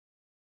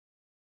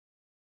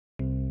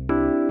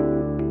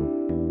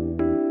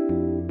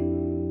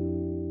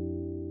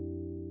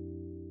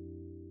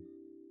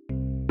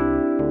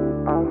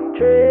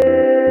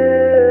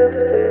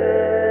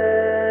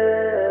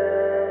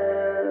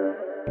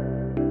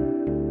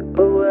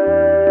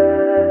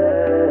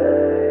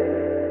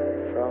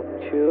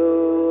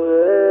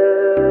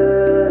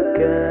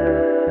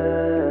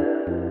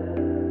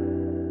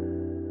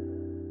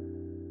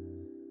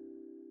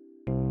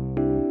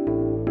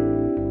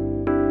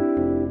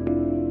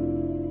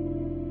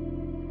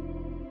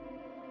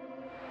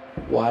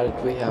Why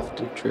did we have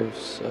to drift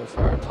so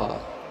far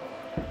apart?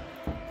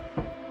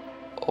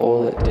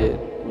 All it did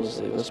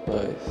was leave us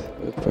both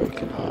with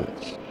broken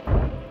hearts.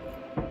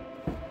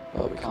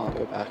 But we can't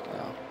go back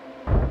now.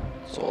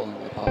 It's all in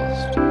the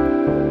past.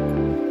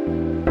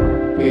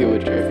 We were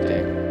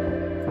drifting,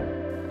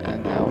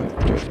 and now we've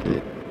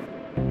drifted.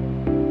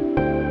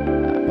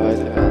 And both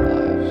of our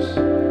lives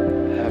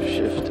have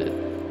shifted.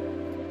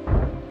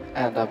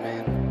 And I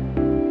mean,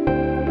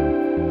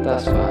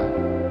 that's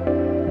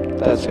fine.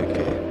 That's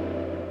okay.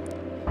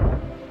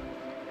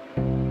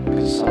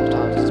 Because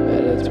sometimes it's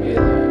better to be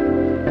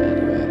alone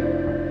anyway.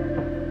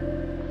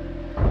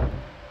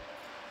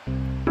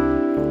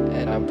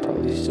 And I'm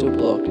probably still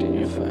blocked in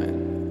your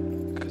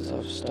phone because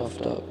I've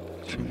stuffed up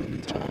too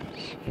many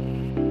times.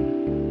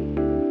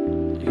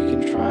 You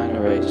can try and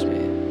erase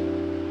me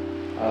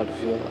out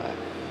of your life,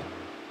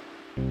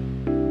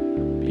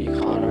 but you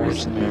can't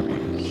erase the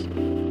memories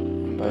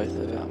in both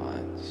of our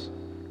minds.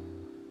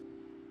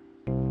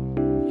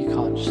 You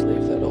can't just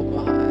leave that all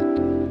behind.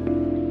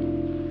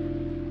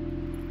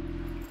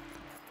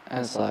 And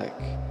it's like,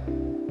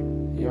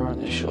 you're on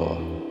the shore,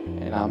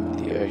 and I'm in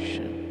the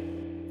ocean.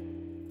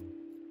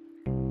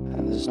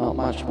 And there's not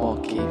much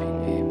more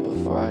keeping me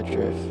before I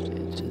drift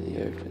into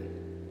the open.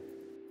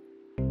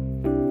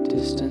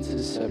 Distance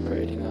is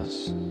separating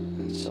us,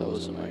 and so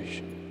is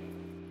emotion.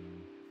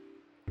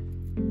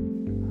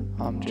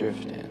 I'm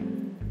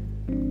drifting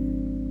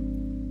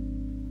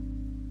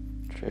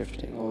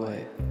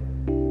away.